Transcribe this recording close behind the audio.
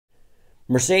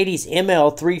Mercedes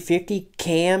Ml350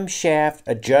 camshaft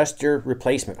adjuster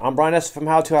replacement. I'm Brian S. from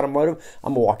How to Automotive.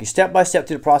 I'm going to walk you step by step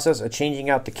through the process of changing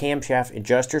out the camshaft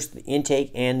adjusters, the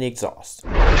intake, and the exhaust.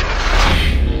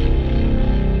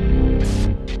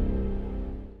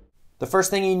 The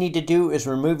first thing you need to do is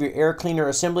remove your air cleaner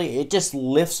assembly. It just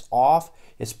lifts off.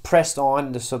 It's pressed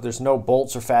on so there's no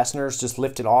bolts or fasteners. Just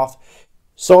lift it off.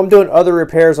 So I'm doing other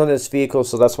repairs on this vehicle,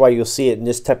 so that's why you'll see it in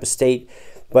this type of state.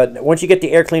 But once you get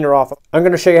the air cleaner off, I'm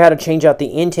going to show you how to change out the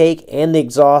intake and the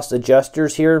exhaust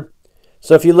adjusters here.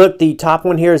 So if you look, the top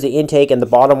one here is the intake and the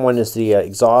bottom one is the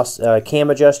exhaust cam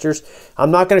adjusters.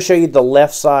 I'm not going to show you the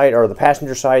left side or the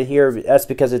passenger side here. That's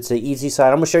because it's the easy side.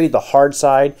 I'm going to show you the hard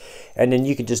side, and then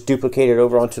you can just duplicate it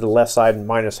over onto the left side and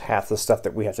minus half the stuff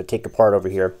that we have to take apart over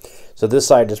here. So this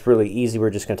side is really easy. We're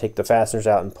just going to take the fasteners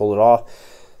out and pull it off.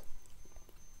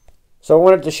 So I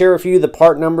wanted to share with you the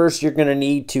part numbers you're going to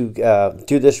need to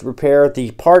do this repair.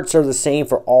 The parts are the same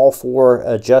for all four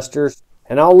adjusters,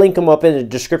 and I'll link them up in the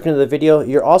description of the video.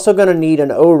 You're also going to need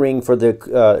an O-ring for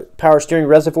the power steering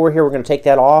reservoir here. We're going to take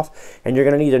that off, and you're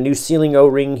going to need a new sealing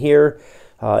O-ring here.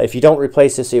 If you don't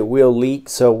replace this, it will leak,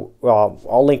 so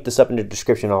I'll link this up in the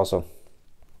description also.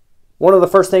 One of the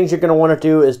first things you're going to want to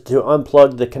do is to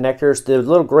unplug the connectors. The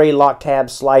little gray lock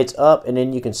tab slides up, and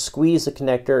then you can squeeze the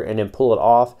connector and then pull it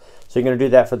off. So you're going to do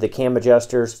that for the cam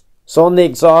adjusters. So on the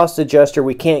exhaust adjuster,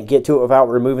 we can't get to it without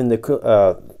removing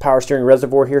the power steering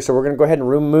reservoir here. So we're going to go ahead and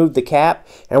remove the cap,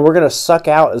 and we're going to suck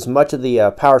out as much of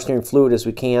the power steering fluid as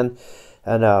we can.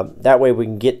 And that way we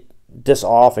can get this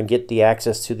off and get the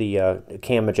access to the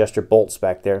cam adjuster bolts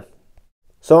back there.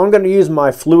 So I'm going to use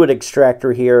my fluid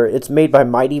extractor here. It's made by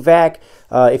Mighty Vac.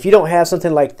 If you don't have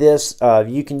something like this,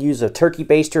 you can use a turkey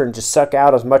baster and just suck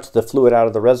out as much of the fluid out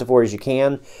of the reservoir as you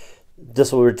can.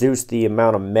 This will reduce the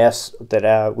amount of mess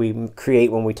that we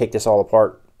create when we take this all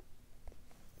apart.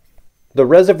 The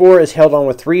reservoir is held on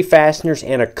with 3 fasteners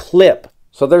and a clip.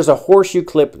 So there's a horseshoe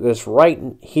clip that's right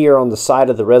here on the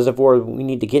side of the reservoir we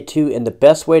need to get to, and the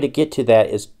best way to get to that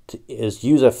is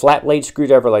use a flat blade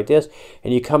screwdriver like this,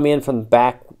 and you come in from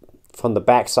the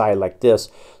back side like this.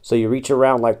 So you reach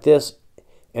around like this,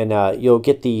 and you'll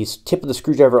get the tip of the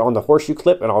screwdriver on the horseshoe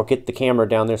clip, and I'll get the camera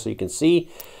down there so you can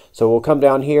see. So we'll come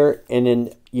down here, and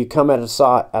then you come at the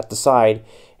side,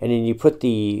 and then you put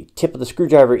the tip of the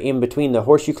screwdriver in between the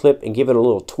horseshoe clip and give it a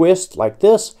little twist like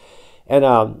this.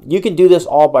 And you can do this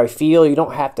all by feel. You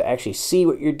don't have to actually see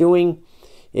what you're doing.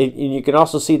 And you can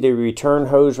also see the return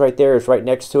hose right there is right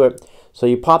next to it. So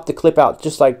you pop the clip out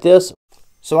just like this.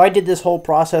 So I did this whole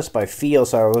process by feel.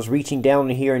 So I was reaching down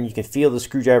here, and you can feel the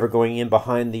screwdriver going in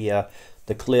behind the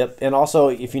clip. And also,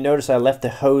 if you notice, I left the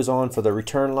hose on for the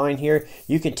return line here.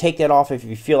 You can take that off if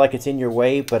you feel like it's in your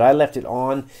way, but I left it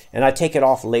on, and I take it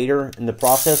off later in the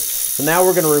process. So now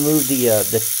we're going to remove the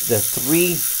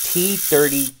 3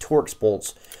 T30 Torx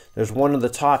bolts. There's one on the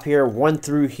top here, one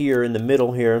through here in the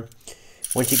middle here.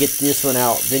 Once you get this one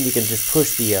out, then you can just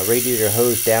push the radiator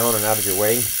hose down and out of your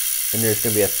way, and there's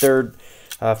going to be a third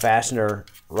fastener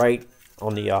right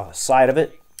on the side of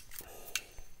it.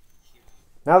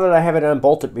 Now that I have it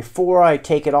unbolted, before I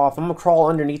take it off, I'm going to crawl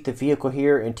underneath the vehicle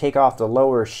here and take off the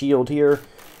lower shield here.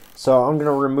 So I'm going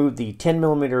to remove the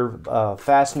 10mm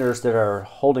fasteners that are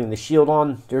holding the shield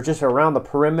on. They're just around the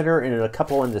perimeter and a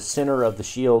couple in the center of the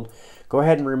shield. Go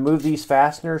ahead and remove these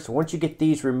fasteners. Once you get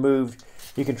these removed,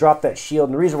 you can drop that shield.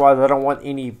 And the reason why is I don't want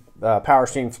any power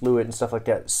steering fluid and stuff like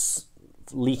that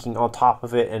leaking on top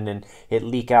of it and then it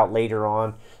leak out later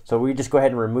on. So we just go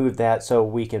ahead and remove that so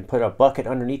we can put a bucket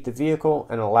underneath the vehicle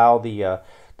and allow the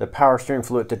power steering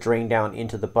fluid to drain down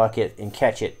into the bucket and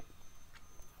catch it.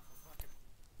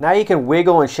 Now you can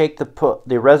wiggle and shake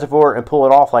the reservoir and pull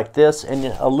it off like this, and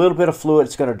a little bit of fluid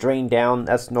is going to drain down.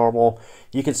 That's normal.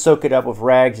 You can soak it up with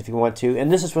rags if you want to,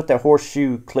 and this is what that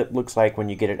horseshoe clip looks like when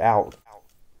you get it out.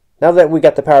 Now that we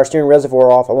got the power steering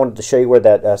reservoir off, I wanted to show you where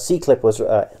that C-clip was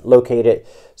located.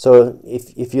 So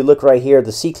if you look right here,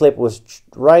 the C-clip was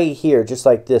right here, just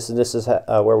like this, and this is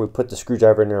where we put the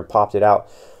screwdriver in there and popped it out.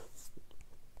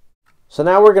 So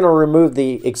now we're going to remove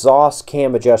the exhaust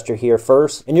cam adjuster here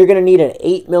first, and you're going to need an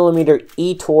 8mm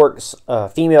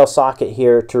E-Torx female socket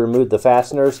here to remove the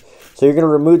fasteners. So you're going to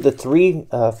remove the 3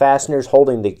 fasteners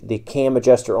holding the cam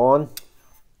adjuster on.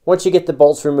 Once you get the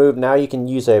bolts removed, now you can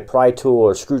use a pry tool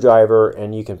or screwdriver,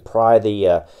 and you can pry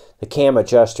the cam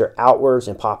adjuster outwards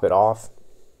and pop it off.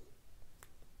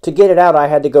 To get it out, I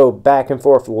had to go back and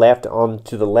forth left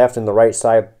to the left and the right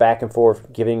side, back and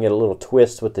forth, giving it a little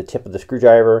twist with the tip of the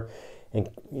screwdriver, and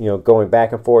going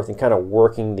back and forth and kind of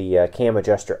working the cam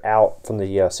adjuster out from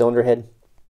the cylinder head.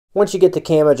 Once you get the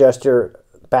cam adjuster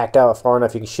backed out far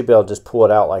enough, you should be able to just pull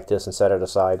it out like this and set it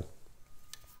aside.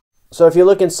 So if you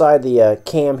look inside the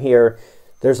cam here,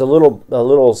 there's a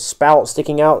little spout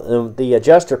sticking out, and the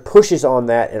adjuster pushes on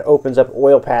that and opens up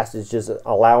oil passages,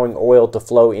 allowing oil to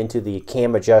flow into the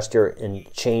cam adjuster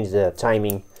and change the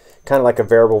timing, kind of like a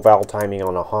variable valve timing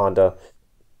on a Honda.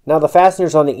 Now the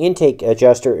fasteners on the intake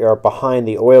adjuster are behind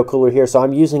the oil cooler here, so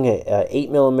I'm using a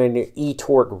 8mm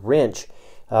E-torque wrench.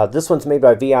 This one's made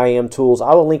by VIM Tools.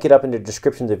 I will link it up in the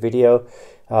description of the video.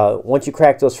 Once you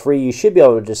crack those free, you should be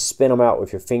able to just spin them out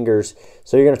with your fingers.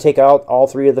 So you're going to take out all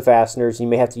 3 of the fasteners. You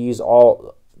may have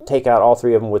to take out all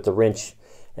 3 of them with the wrench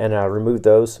and remove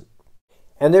those.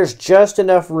 And there's just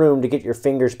enough room to get your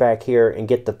fingers back here and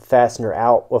get the fastener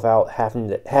out without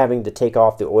having to take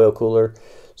off the oil cooler.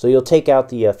 So you'll take out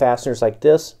the fasteners like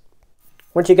this.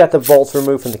 Once you got the bolts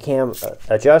removed from the cam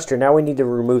adjuster, now we need to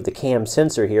remove the cam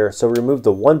sensor here. So remove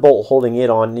the 1 bolt holding it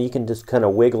on, and you can just kind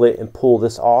of wiggle it and pull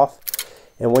this off.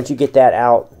 And once you get that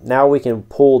out, now we can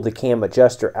pull the cam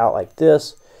adjuster out like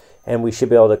this, and we should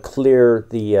be able to clear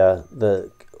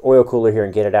the oil cooler here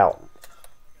and get it out.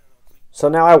 So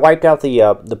now I wiped out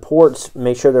the ports,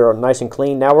 make sure they're nice and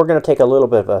clean. Now we're going to take a little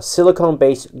bit of a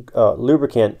silicone-based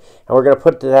lubricant, and we're going to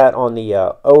put that on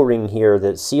the O-ring here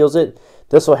that seals it.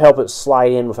 This will help it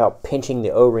slide in without pinching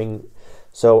the O-ring.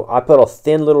 So I put a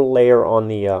thin little layer on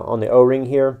the O-ring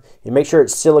here. And make sure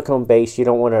it's silicone-based. You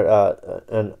don't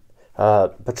want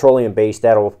petroleum-based.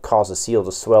 That'll cause the seal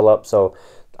to swell up. So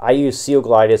I use Seal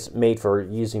Glide. It's made for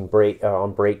using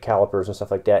on brake calipers and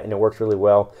stuff like that, and it works really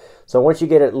well. So once you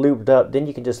get it lubed up, then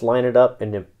you can just line it up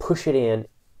and then push it in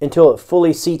until it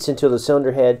fully seats into the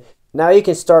cylinder head. Now you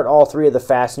can start all 3 of the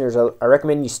fasteners. I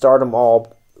recommend you start them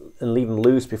all and leave them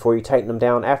loose before you tighten them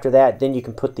down. After that, then you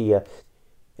can put the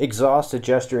exhaust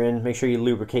adjuster in. Make sure you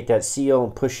lubricate that seal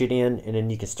and push it in, and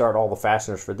then you can start all the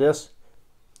fasteners for this.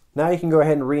 Now you can go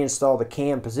ahead and reinstall the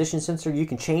cam position sensor. You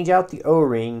can change out the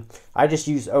O-ring. I just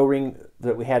used O-ring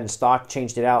that we had in stock,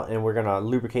 changed it out, and we're going to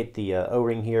lubricate the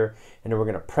O-ring here, and then we're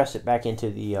going to press it back into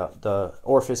the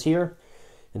orifice here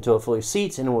until it fully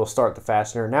seats, and then we'll start the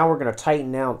fastener. Now we're going to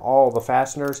tighten down all the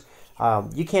fasteners.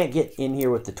 You can't get in here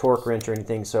with the torque wrench or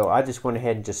anything, so I just went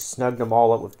ahead and just snugged them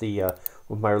all up with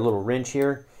my little wrench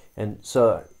here. And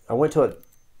so I went to it,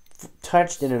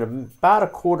 touched in about a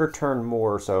quarter turn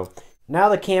more or so. Now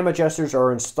the cam adjusters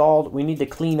are installed. We need to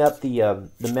clean up the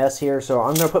mess here. So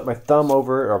I'm going to put my thumb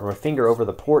over, or my finger over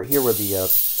the port here where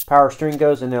the power steering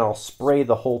goes, and then I'll spray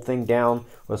the whole thing down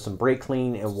with some brake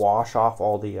clean and wash off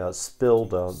all the spilled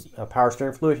power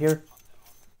steering fluid here.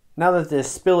 Now that the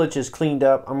spillage is cleaned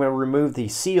up, I'm going to remove the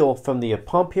seal from the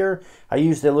pump here. I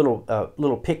used a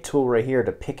little pick tool right here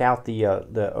to pick out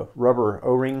the rubber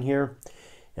O-ring here.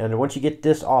 And once you get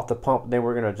this off the pump, then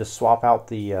we're going to just swap out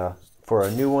for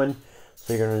a new one.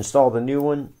 So you're going to install the new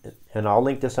one, and I'll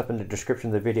link this up in the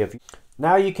description of the video.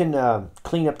 Now you can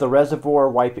clean up the reservoir,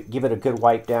 wipe it, give it a good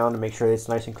wipe down to make sure it's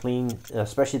nice and clean,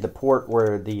 especially the port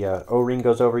where the O-ring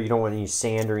goes over. You don't want any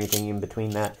sand or anything in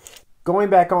between that. Going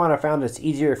back on, I found it's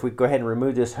easier if we go ahead and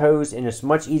remove this hose, and it's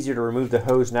much easier to remove the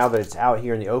hose now that it's out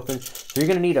here in the open. So you're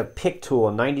going to need a pick tool,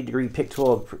 a 90-degree pick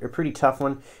tool, a pretty tough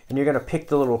one, and you're going to pick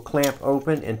the little clamp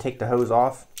open and take the hose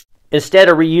off. Instead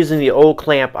of reusing the old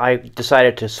clamp, I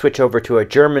decided to switch over to a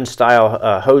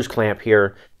German-style hose clamp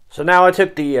here. So now I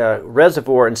took the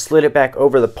reservoir and slid it back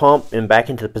over the pump and back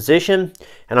into the position,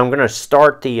 and I'm going to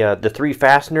start the 3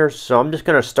 fasteners. So I'm just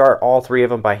going to start all 3 of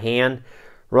them by hand,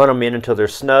 run them in until they're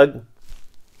snug,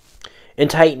 and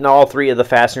tighten all 3 of the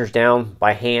fasteners down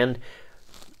by hand.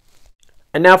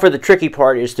 And now for the tricky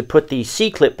part is to put the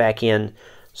C-clip back in.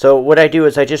 So what I do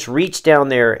is I just reach down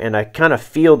there and I kind of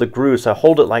feel the groove. So I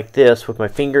hold it like this with my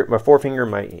finger, my forefinger,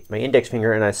 my index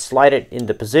finger, and I slide it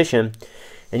into position,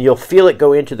 and you'll feel it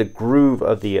go into the groove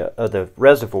of the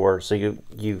reservoir. So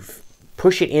you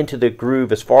push it into the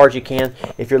groove as far as you can.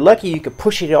 If you're lucky, you can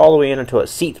push it all the way in until it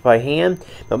seats by hand,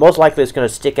 but most likely it's going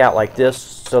to stick out like this.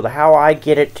 So how I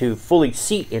get it to fully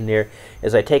seat in there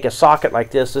is I take a socket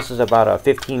like this. This is about a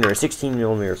 15 or 16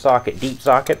 millimeter socket, deep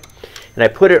socket, and I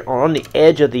put it on the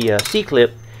edge of the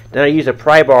C-clip. Then I use a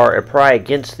pry bar and pry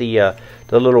against the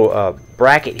little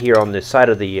bracket here on the side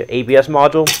of the ABS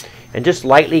module, and just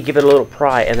lightly give it a little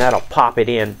pry, and that'll pop it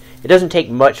in. It doesn't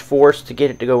take much force to get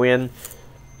it to go in.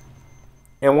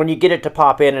 And when you get it to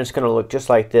pop in, it's going to look just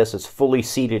like this. It's fully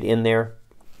seated in there.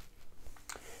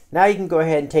 Now you can go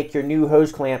ahead and take your new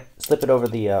hose clamp, slip it over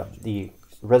the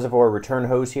reservoir return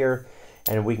hose here,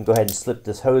 and we can go ahead and slip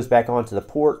this hose back onto the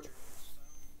port.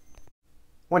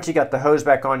 Once you got the hose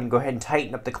back on, you can go ahead and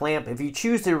tighten up the clamp. If you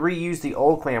choose to reuse the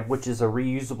old clamp, which is a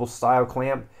reusable style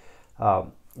clamp,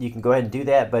 you can go ahead and do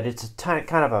that, but it's kind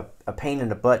of a pain in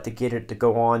the butt to get it to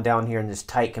go on down here in this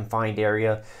tight confined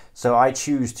area. So I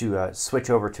choose to switch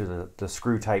over to the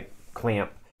screw type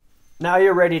clamp. Now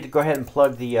you're ready to go ahead and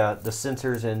plug the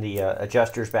sensors and the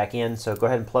adjusters back in. So go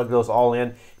ahead and plug those all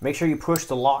in. Make sure you push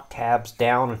the lock tabs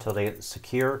down until they get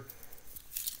secure.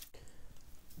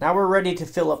 Now we're ready to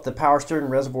fill up the power steering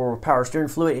reservoir with power steering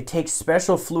fluid. It takes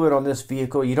special fluid on this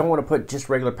vehicle. You don't want to put just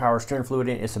regular power steering fluid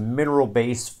in. It's a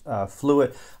mineral-based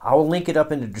fluid. I will link it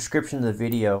up in the description of the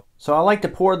video. So I like to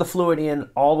pour the fluid in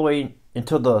all the way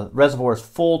until the reservoir is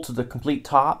full to the complete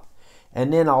top.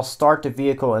 And then I'll start the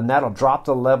vehicle, and that'll drop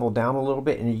the level down a little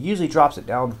bit, and it usually drops it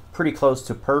down pretty close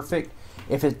to perfect.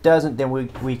 If it doesn't, then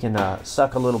we can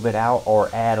suck a little bit out or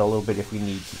add a little bit if we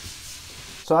need to.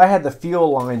 So I had the fuel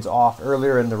lines off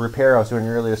earlier in the repair I was doing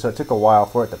earlier, so it took a while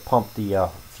for it to pump the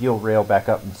fuel rail back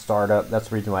up and start up. That's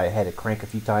the reason why I had to crank a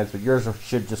few times, but yours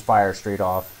should just fire straight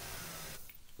off.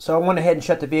 So I went ahead and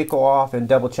shut the vehicle off and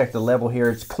double check the level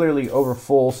here. It's clearly over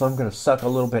full, so I'm going to suck a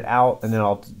little bit out, and then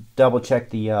I'll double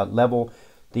check the level.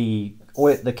 The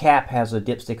cap has a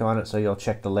dipstick on it, so you'll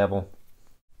check the level.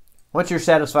 Once you're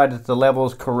satisfied that the level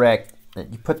is correct,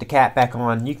 you put the cap back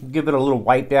on. You can give it a little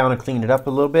wipe down and clean it up a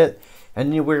little bit.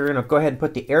 And then we're going to go ahead and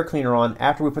put the air cleaner on.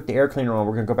 After we put the air cleaner on,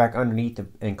 we're going to go back underneath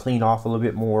and clean off a little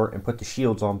bit more and put the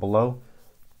shields on below.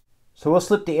 So we'll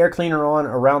slip the air cleaner on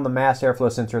around the mass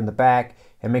airflow sensor in the back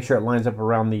and make sure it lines up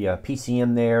around the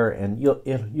PCM there, and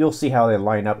you'll see how they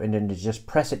line up, and then just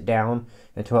press it down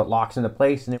until it locks into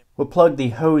place. And then we'll plug the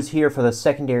hose here for the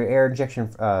secondary air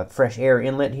injection, fresh air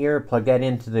inlet here, plug that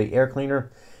into the air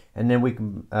cleaner, and then we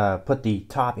can put the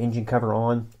top engine cover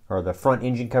on, or the front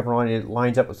engine cover on. It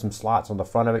lines up with some slots on the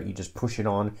front of it. You just push it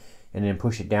on and then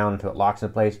push it down until it locks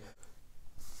into place.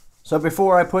 So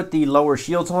before I put the lower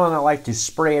shields on, I like to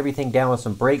spray everything down with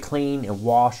some brake clean and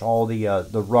wash all the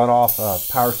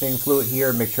runoff power steering fluid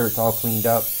here. Make sure it's all cleaned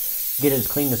up. Get it as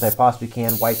clean as I possibly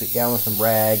can. Wipe it down with some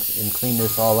rags and clean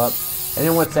this all up. And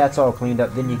then once that's all cleaned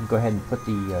up, then you can go ahead and put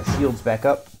the shields back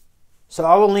up. So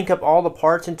I will link up all the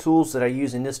parts and tools that I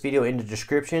use in this video in the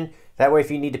description. That way, if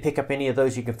you need to pick up any of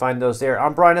those, you can find those there.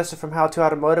 I'm Brian Esser from How To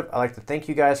Automotive. I'd like to thank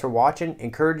you guys for watching,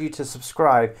 encourage you to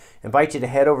subscribe, invite you to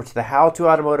head over to the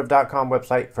howtoautomotive.com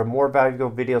website for more valuable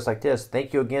videos like this.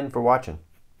 Thank you again for watching.